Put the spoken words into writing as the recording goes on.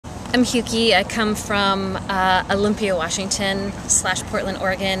I'm Huki. I come from Olympia, Washington / Portland,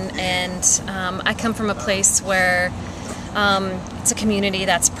 Oregon, and I come from a place where it's a community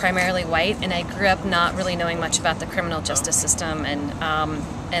that's primarily white, and I grew up not really knowing much about the criminal justice system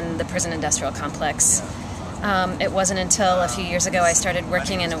and the prison industrial complex. It wasn't until a few years ago I started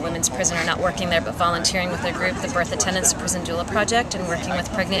working in a women's prison, or not working there, but volunteering with a group, the Birth Attendants Prison Doula Project, and working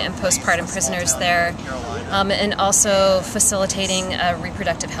with pregnant and postpartum prisoners there, and also facilitating a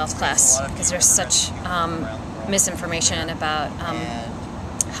reproductive health class, because there's such misinformation about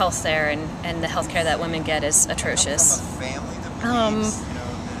health there, and the health care that women get is atrocious.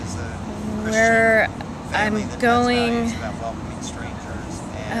 Where I'm going,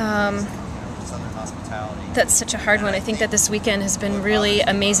 that's such a hard one. I think that this weekend has been really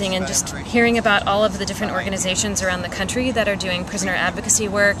amazing, and just hearing about all of the different organizations around the country that are doing prisoner advocacy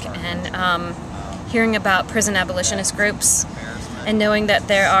work, and hearing about prison abolitionist groups, and knowing that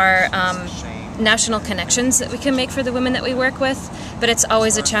there are national connections that we can make for the women that we work with, but it's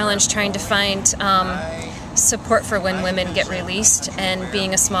always a challenge trying to find support for when women get released. And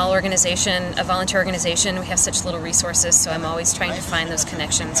being a small organization, a volunteer organization, we have such little resources, so I'm always trying to find those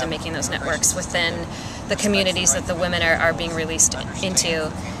connections and making those networks within the communities that the women are being released into.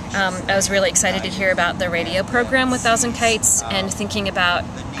 I was really excited to hear about the radio program with Thousand Kites, and thinking about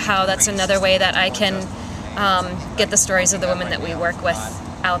how that's another way that I can get the stories of the women that we work with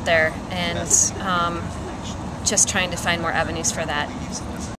out there, and just trying to find more avenues for that.